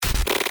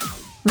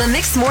The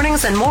Mixed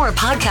Mornings and More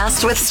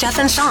podcast with Steph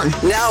and Sean.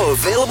 Now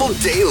available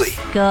daily.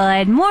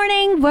 Good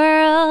morning,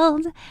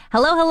 world.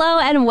 Hello,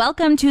 and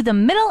welcome to the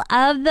middle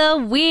of the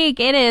week.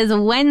 It is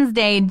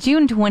Wednesday,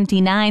 June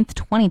 29th,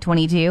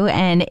 2022,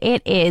 and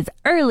it is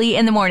early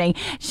in the morning.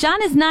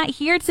 Sean is not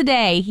here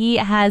today. He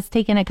has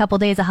taken a couple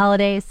days of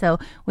holidays, so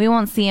we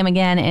won't see him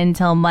again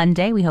until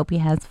Monday. We hope he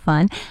has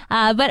fun.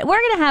 But we're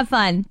going to have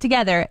fun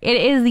together. It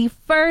is the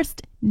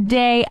first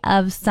day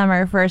of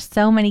summer for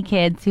so many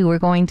kids who were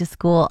going to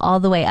school all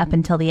the way up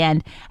until the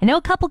end. I know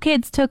a couple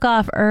kids took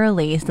off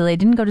early, so they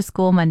didn't go to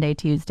school Monday,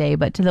 Tuesday,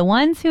 but to the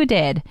ones who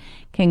did,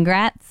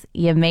 congrats,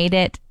 you made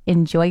it.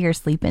 Enjoy your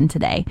sleep in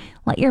today.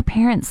 Let your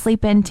parents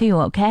sleep in too,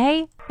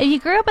 okay? If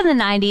you grew up in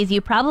the 90s, you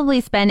probably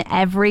spent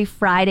every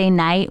Friday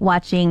night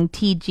watching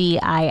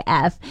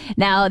TGIF.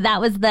 Now,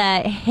 that was the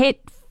hit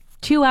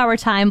 2-hour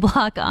time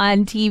block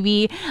on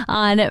TV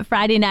on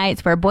Friday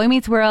nights where Boy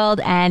Meets World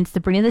and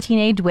Sabrina the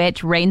Teenage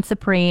Witch reigned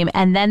supreme.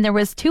 And then there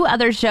was 2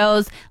 other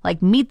shows like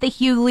Meet the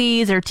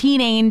Hughleys or Teen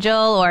Angel,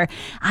 or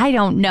I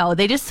don't know.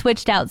 They just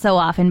switched out so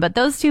often, but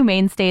those 2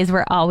 mainstays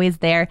were always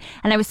there.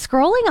 And I was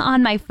scrolling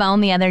on my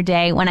phone the other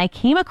day when I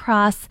came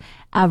across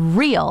a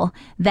reel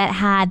that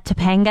had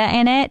Topanga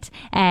in it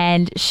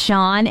and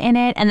Sean in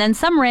it, and then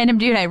some random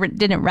dude I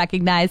didn't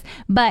recognize.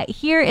 But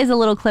here is a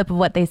little clip of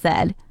what they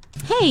said.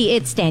 Hey,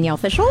 it's Danielle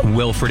Fishel.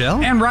 Will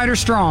Friedle. And Ryder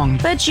Strong.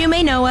 But you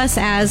may know us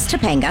as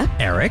Topanga.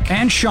 Eric.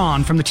 And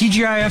Sean from the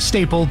TGIF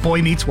staple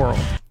Boy Meets World.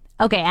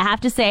 Okay, I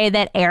have to say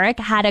that Eric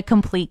had a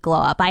complete glow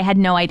up. I had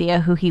no idea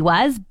who he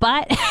was,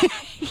 but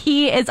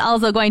he is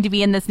also going to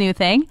be in this new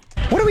thing.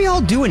 What are we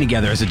all doing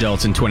together as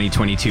adults in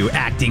 2022,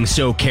 acting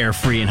so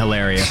carefree and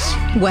hilarious?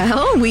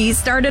 Well, we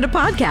started a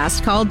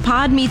podcast called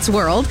Pod Meets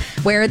World,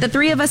 where the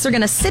 3 of us are going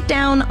to sit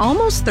down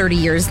almost 30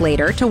 years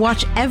later to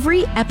watch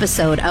every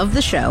episode of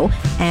the show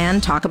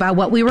and talk about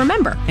what we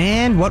remember.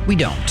 And what we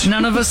don't.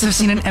 None of us have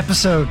seen an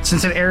episode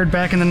since it aired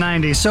back in the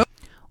 90s, so...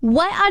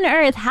 What on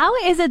earth? How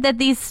is it that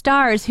these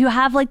stars who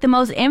have like the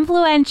most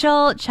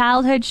influential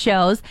childhood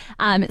shows,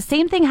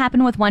 same thing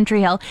happened with One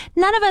Tree Hill,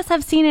 none of us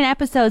have seen an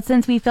episode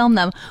since we filmed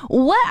them.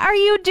 What are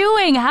you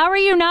doing? How are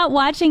you not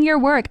watching your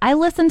work? I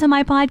listen to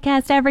my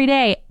podcast every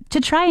day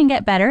to try and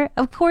get better.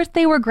 Of course,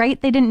 they were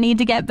great. They didn't need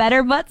to get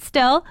better, but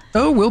still.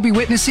 So we'll be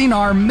witnessing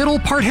our middle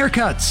part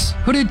haircuts,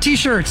 hooded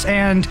t-shirts,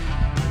 and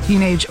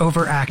teenage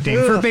overacting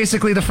for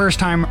basically the first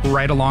time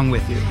right along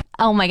with you.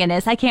 Oh my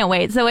goodness, I can't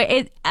wait. So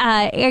it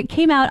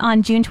came out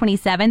on June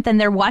 27th,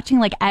 and they're watching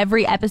like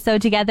every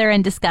episode together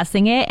and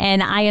discussing it,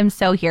 and I am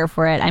so here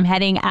for it. I'm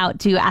heading out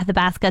to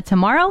Athabasca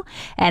tomorrow,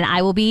 and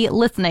I will be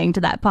listening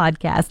to that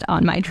podcast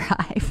on my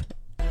drive.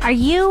 Are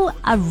you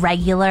a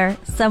regular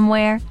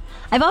somewhere?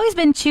 I've always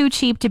been too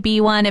cheap to be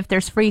one. If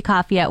there's free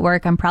coffee at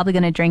work, I'm probably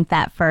going to drink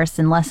that first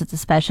unless it's a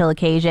special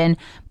occasion.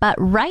 But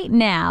right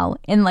now,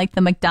 in like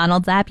the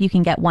McDonald's app, you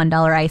can get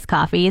 $1 iced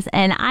coffees.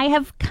 And I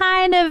have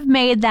kind of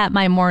made that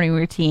my morning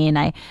routine.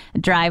 I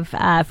drive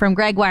from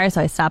Gregoire, so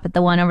I stop at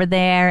the one over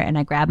there and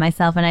I grab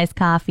myself an iced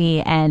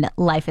coffee, and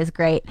life is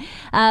great.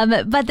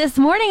 But this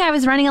morning I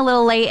was running a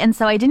little late, and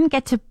so I didn't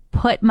get to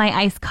put my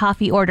iced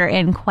coffee order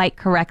in quite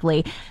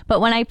correctly.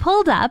 But when I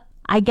pulled up,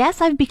 I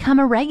guess I've become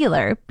a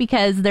regular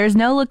because there's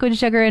no liquid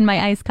sugar in my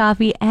iced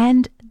coffee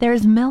and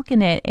there's milk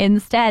in it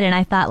instead. And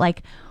I thought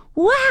like,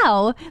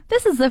 wow,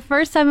 this is the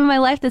first time in my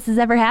life this has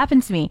ever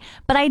happened to me.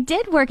 But I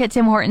did work at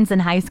Tim Hortons in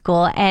high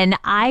school, and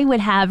I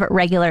would have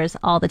regulars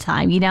all the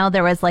time. You know,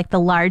 there was like the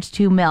large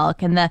 2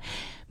 milk and the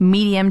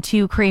medium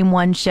 2 cream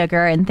 1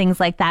 sugar and things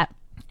like that.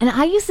 And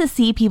I used to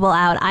see people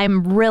out.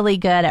 I'm really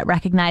good at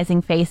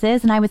recognizing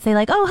faces. And I would say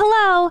like, oh,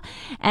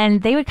 hello.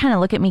 And they would kind of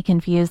look at me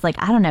confused, like,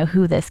 I don't know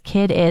who this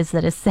kid is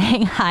that is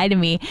saying hi to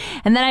me.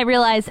 And then I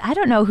realized I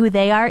don't know who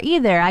they are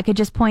either. I could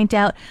just point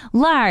out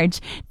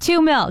large,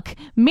 2 milk,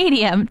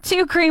 medium,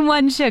 2 cream,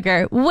 1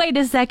 sugar. Wait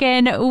a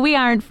second. We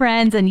aren't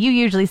friends. And you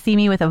usually see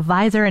me with a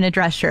visor and a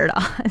dress shirt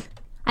on.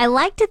 I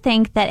like to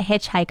think that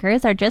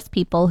hitchhikers are just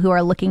people who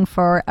are looking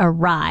for a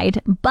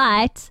ride,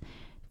 but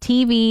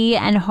TV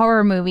and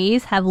horror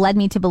movies have led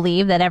me to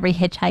believe that every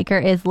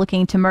hitchhiker is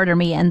looking to murder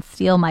me and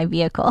steal my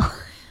vehicle.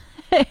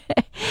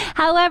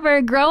 However,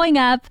 growing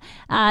up,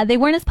 they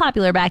weren't as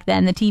popular back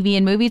then, the TV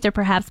and movies, or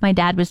perhaps my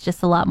dad was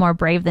just a lot more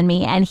brave than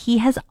me, and he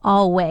has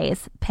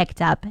always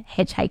picked up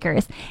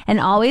hitchhikers, and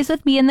always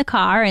with me in the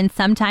car, and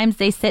sometimes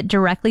they sit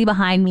directly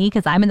behind me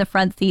because I'm in the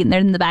front seat and they're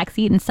in the back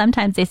seat, and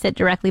sometimes they sit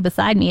directly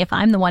beside me if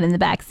I'm the one in the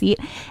back seat,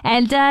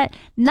 and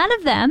none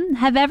of them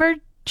have ever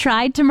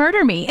tried to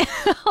murder me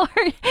or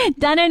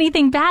done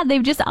anything bad.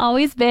 They've just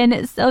always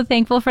been so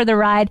thankful for the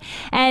ride.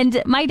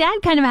 And my dad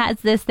kind of has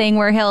this thing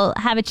where he'll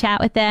have a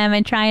chat with them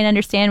and try and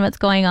understand what's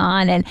going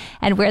on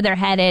and where they're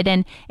headed,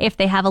 and if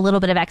they have a little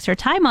bit of extra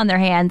time on their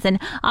hands.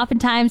 And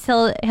oftentimes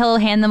he'll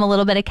hand them a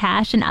little bit of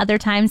cash, and other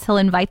times he'll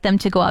invite them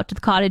to go out to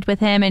the cottage with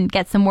him and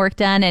get some work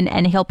done,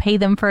 and he'll pay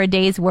them for a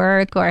day's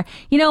work, or,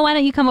 you know, why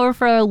don't you come over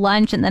for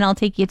lunch and then I'll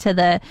take you to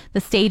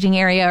the staging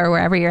area or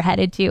wherever you're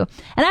headed to.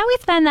 And I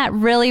always found that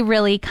really,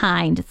 really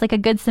kind. It's like a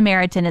good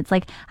Samaritan. It's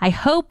like, I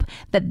hope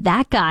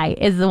that guy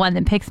is the one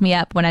that picks me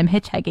up when I'm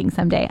hitchhiking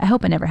someday. I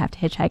hope I never have to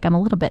hitchhike. I'm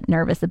a little bit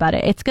nervous about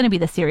it. It's going to be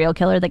the serial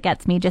killer that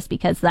gets me just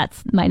because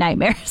that's my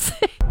nightmares.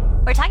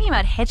 We're talking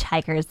about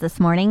hitchhikers this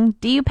morning.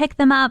 Do you pick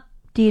them up?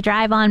 Do you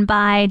drive on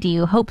by? Do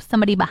you hope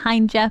somebody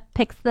behind you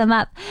picks them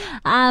up?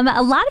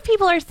 A lot of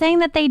people are saying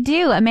that they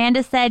do.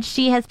 Amanda said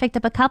she has picked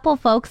up a couple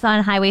folks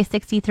on Highway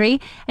 63,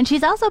 and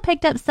she's also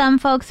picked up some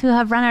folks who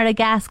have run out of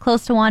gas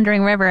close to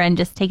Wandering River and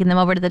just taken them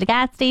over to the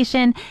gas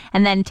station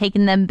and then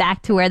taken them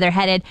back to where they're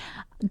headed.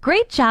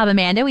 Great job,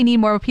 Amanda. We need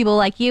more people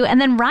like you.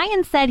 And then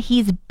Ryan said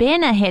he's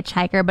been a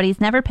hitchhiker, but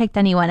he's never picked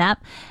anyone up.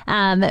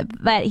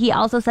 But he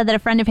also said that a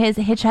friend of his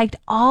hitchhiked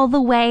all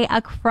the way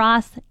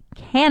across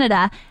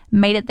Canada,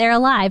 made it there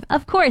alive.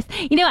 Of course.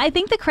 I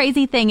think the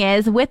crazy thing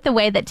is, with the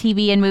way that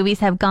TV and movies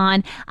have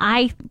gone,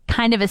 I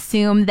kind of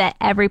assume that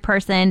every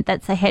person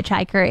that's a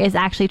hitchhiker is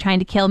actually trying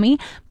to kill me.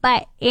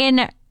 But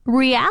in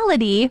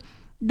reality,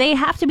 they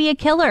have to be a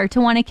killer to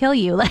want to kill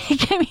you.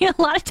 A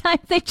lot of times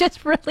they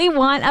just really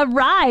want a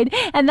ride,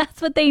 and that's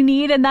what they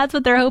need, and that's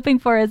what they're hoping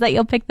for, is that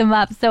you'll pick them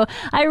up. So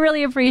I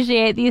really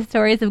appreciate these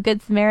stories of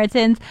good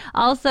Samaritans.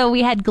 Also,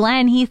 we had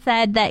Glenn. He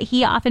said that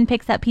he often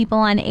picks up people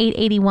on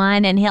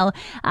 881, and he'll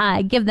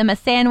give them a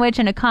sandwich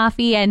and a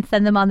coffee and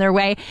send them on their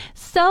way.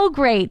 So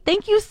great.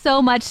 Thank you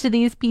so much to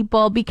these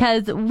people,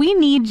 because we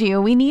need you.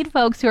 We need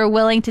folks who are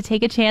willing to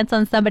take a chance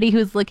on somebody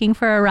who's looking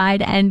for a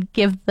ride and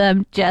give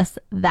them just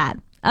that.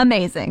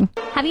 Amazing.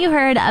 Have you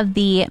heard of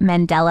the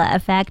Mandela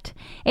effect?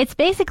 It's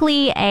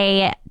basically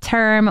a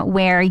term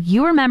where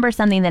you remember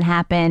something that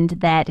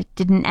happened that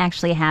didn't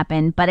actually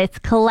happen, but it's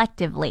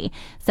collectively.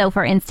 So,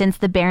 for instance,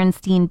 the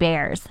Berenstain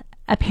Bears.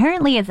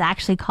 Apparently, it's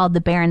actually called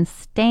the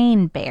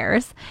Berenstain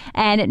Bears,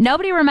 and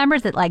nobody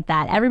remembers it like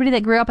that. Everybody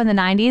that grew up in the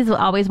 90s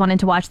always wanted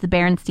to watch the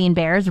Berenstain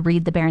Bears,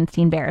 read the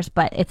Berenstain Bears,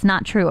 but it's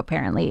not true,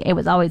 apparently. It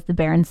was always the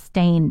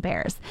Berenstain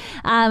Bears.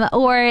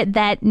 Or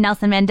that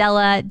Nelson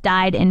Mandela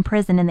died in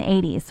prison in the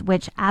 80s,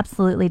 which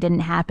absolutely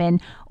didn't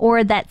happen.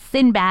 Or that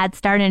Sinbad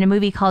starred in a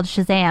movie called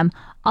Shazam.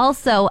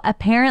 Also,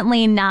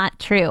 apparently not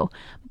true.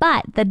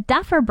 But the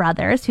Duffer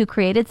Brothers, who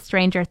created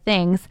Stranger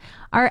Things,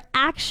 are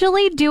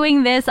actually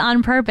doing this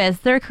on purpose.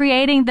 They're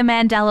creating the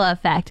Mandela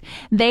effect.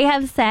 They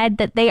have said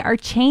that they are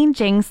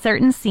changing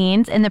certain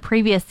scenes in the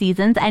previous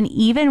seasons, and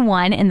even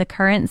one in the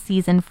current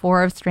season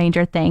 4 of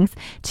Stranger Things,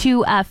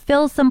 to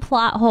fill some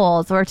plot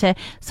holes or to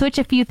switch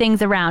a few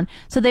things around.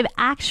 So they've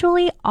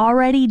actually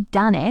already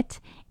done it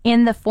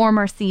in the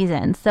former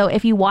seasons. So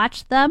if you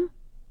watch them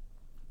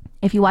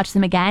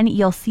again,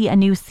 you'll see a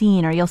new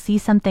scene, or you'll see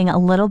something a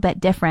little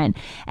bit different.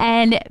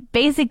 And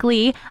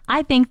basically,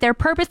 I think they're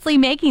purposely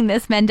making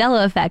this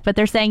Mandela effect, but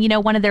they're saying,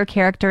 one of their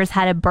characters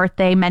had a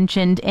birthday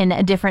mentioned in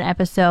a different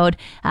episode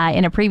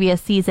in a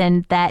previous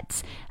season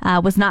that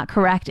was not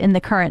correct in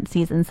the current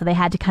season. So they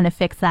had to kind of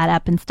fix that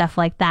up and stuff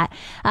like that.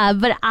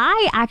 But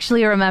I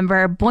actually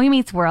remember Boy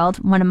Meets World,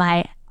 one of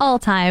my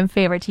all-time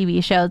favorite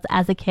TV shows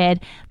as a kid.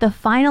 The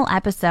final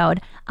episode,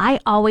 I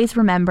always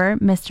remember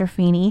Mr.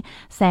 Feeney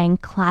saying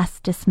 "class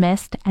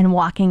dismissed" and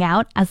walking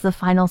out as the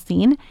final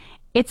scene.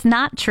 It's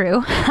not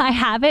true. I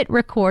have it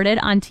recorded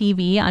on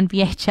TV on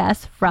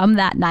VHS from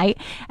that night,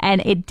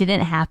 and it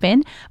didn't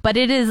happen, but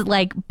it is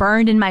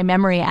burned in my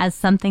memory as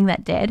something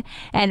that did,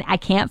 and I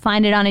can't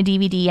find it on a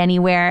DVD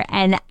anywhere,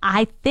 and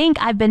I think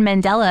I've been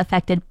Mandela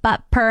affected,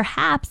 but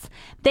perhaps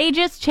they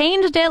just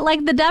changed it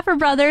like the Duffer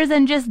Brothers,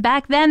 and just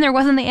back then there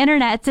wasn't the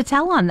internet to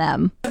tell on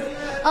them.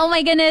 Oh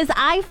my goodness,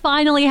 I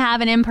finally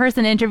have an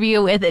in-person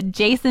interview with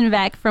Jason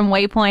Beck from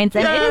Waypoints, and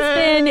it has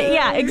been,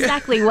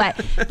 exactly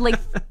what?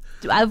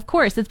 Of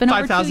course, it's been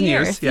over 5,000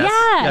 years. Yes.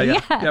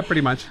 Yeah,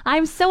 pretty much.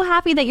 I'm so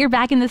happy that you're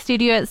back in the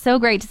studio. It's so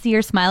great to see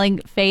your smiling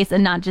face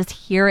and not just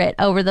hear it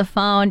over the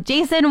phone.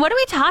 Jason, what are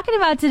we talking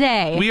about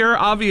today? We are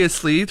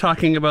obviously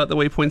talking about the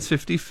Waypoints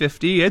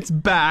 50/50. It's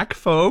back,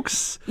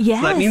 folks.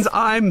 Yes. So that means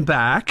I'm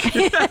back.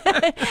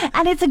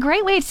 And it's a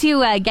great way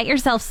to get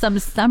yourself some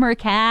summer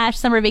cash,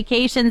 summer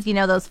vacations.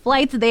 Those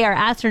flights, they are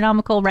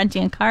astronomical.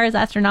 Renting a car is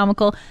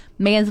astronomical.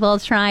 May as well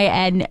try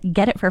and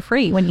get it for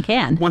free when you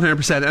can.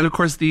 100%. And of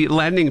course, the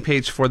landing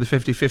page for the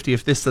 50/50,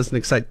 if this doesn't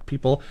excite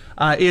people,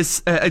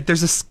 is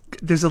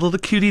there's a little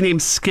cutie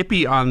named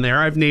Skippy on there.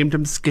 I've named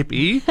him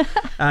Skippy.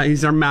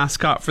 He's our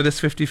mascot for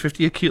this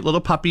 50/50, a cute little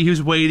puppy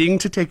who's waiting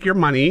to take your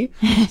money.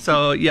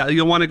 So yeah,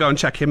 you'll want to go and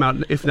check him out.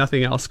 If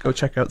nothing else, go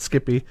check out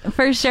Skippy.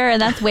 For sure.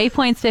 That's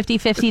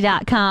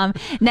waypoints5050.com.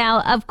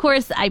 Now, of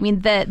course, I mean,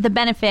 the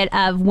benefit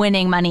of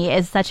winning money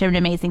is such an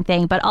amazing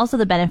thing, but also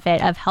the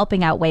benefit of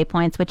helping out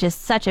Waypoints, which is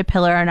such a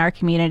pillar in our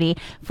community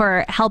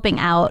for helping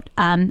out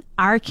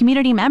our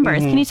community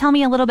members. Can you tell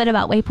me a little bit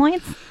about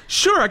Waypoints?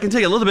 Sure, I can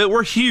tell you a little bit.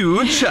 We're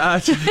huge.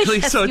 typically.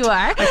 Yes, So you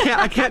are.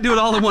 I can't do it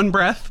all in one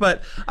breath,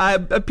 but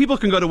people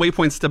can go to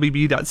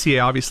waypointswb.ca,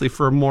 obviously,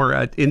 for more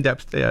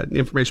in-depth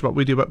information about what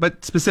we do.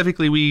 But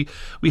specifically, we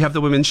have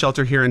the women's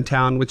shelter here in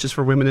town, which is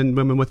for women and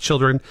women with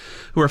children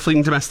who are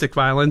fleeing domestic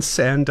violence.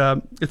 And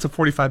it's a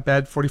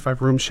 45-bed,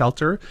 45-room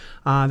shelter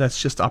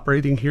that's just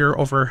operating here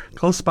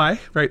close by,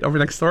 right over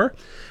next door.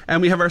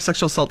 And we have our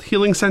sexual assault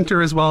healing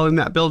center as well in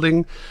that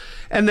building.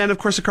 And then, of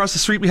course, across the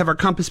street, we have our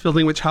Compass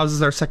building, which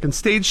houses our second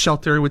stage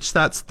shelter, which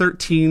that's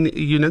 13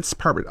 units,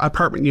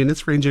 apartment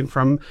units, ranging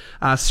from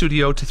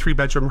studio to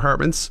 3-bedroom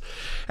apartments.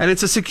 And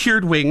it's a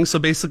secured wing. So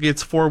basically,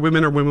 it's for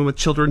women or women with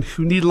children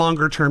who need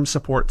longer term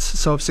supports.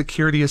 So if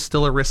security is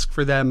still a risk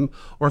for them,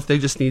 or if they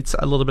just need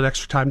a little bit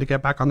extra time to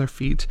get back on their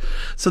feet.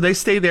 So they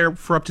stay there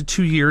for up to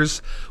 2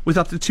 years, with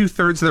up to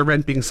 2/3 of their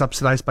rent being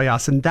subsidized by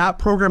us. And that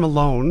program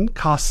alone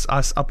costs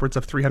us upwards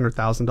of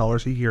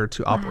 $300,000 a year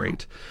to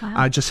operate,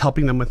 just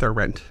helping them with their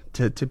rent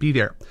to be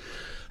there.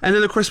 And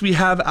then, of course, we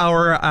have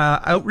our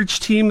outreach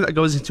team that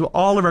goes into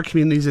all of our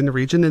communities in the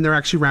region, and they're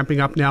actually ramping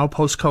up now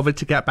post-COVID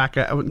to get back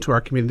out into our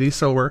community.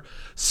 So we're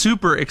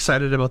super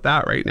excited about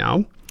that right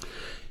now.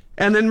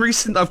 And then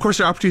of course,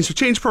 our Opportunities for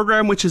Change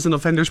program, which is an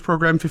offenders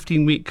program,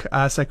 15-week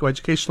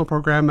psychoeducational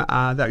program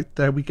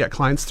that we get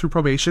clients through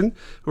probation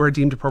who are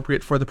deemed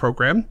appropriate for the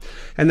program.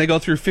 And they go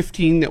through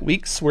 15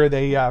 weeks where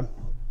they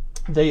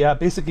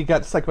basically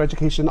get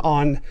psychoeducation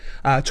on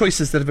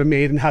choices that have been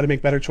made and how to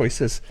make better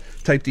choices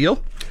type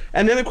deal.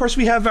 And then, of course,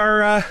 we have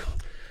our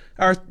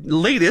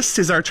latest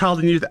is our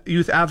Child and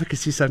Youth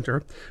Advocacy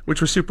Center,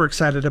 which we're super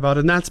excited about.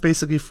 And that's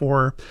basically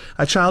for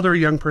a child or a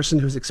young person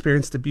who's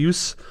experienced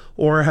abuse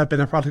or have been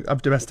a product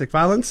of domestic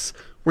violence,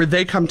 where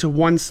they come to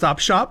one stop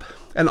shop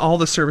and all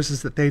the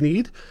services that they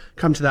need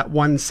come to that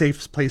one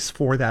safe place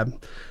for them.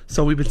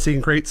 So we've been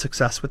seeing great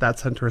success with that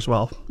center as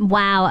well.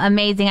 Wow,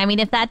 amazing. I mean,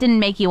 if that didn't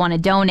make you want to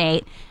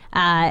donate,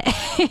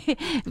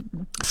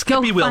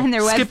 Skippy will. Find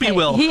their website. Skippy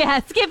will. Yeah,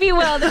 Skippy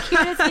will, the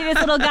cutest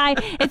little guy.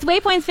 It's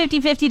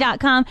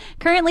waypoints5050.com.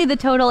 Currently, the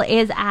total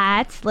is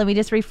at, let me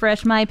just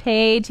refresh my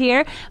page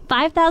here,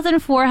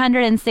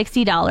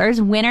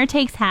 $5,460. Winner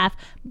takes half.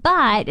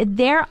 But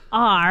there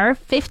are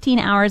 15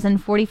 hours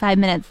and 45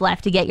 minutes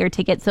left to get your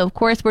ticket. So, of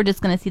course, we're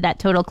just going to see that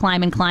total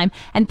climb and climb.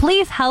 And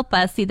please help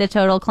us see the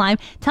total climb.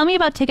 Tell me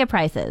about ticket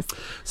prices.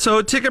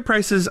 So ticket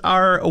prices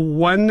are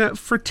 1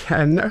 for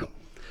 10.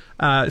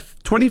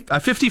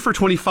 50 for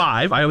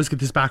 25. I always get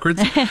this backwards.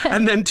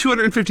 And then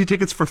 250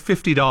 tickets for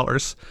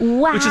 $50.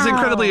 Wow. Which is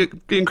incredibly.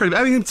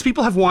 I mean,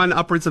 people have won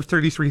upwards of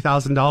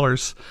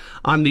 $33,000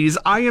 on these.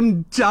 I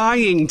am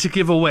dying to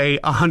give away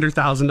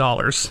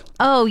 $100,000.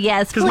 Oh,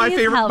 yes. Because my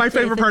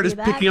favorite part is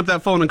picking up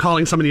that phone and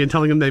calling somebody and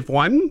telling them they've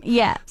won.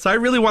 Yeah. So I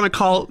really want to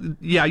call,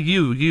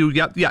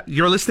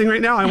 you're listening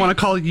right now. I want to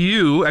call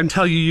you and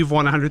tell you you've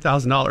won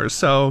 $100,000.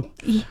 So,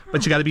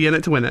 but you got to be in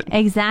it to win it.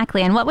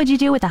 Exactly. And what would you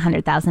do with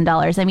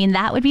 $100,000? I mean,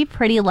 that would be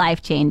pretty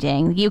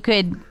life-changing. You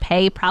could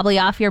pay probably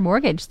off your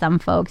mortgage, some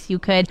folks. You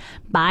could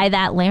buy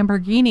that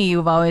Lamborghini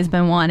you've always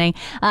been wanting.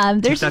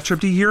 Take that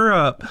trip to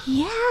Europe.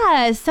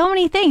 Yeah, so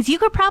many things. You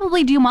could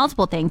probably do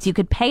multiple things. You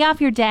could pay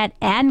off your debt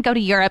and go to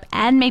Europe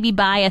and maybe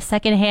buy a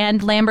secondhand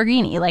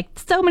Lamborghini. Like,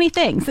 so many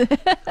things.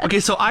 Okay,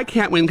 so I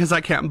can't win because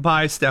I can't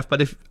buy stuff.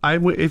 But if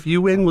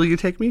you win, will you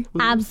take me?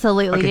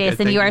 Absolutely, okay,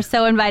 Jason. good, you are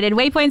so invited.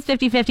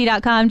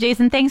 Waypoints5050.com.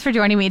 Jason, thanks for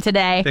joining me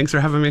today. Thanks for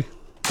having me.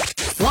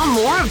 Want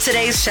more of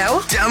today's show?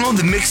 Download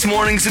the Mixed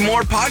Mornings and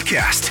More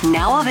podcast.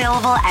 Now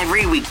available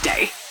every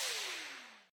weekday.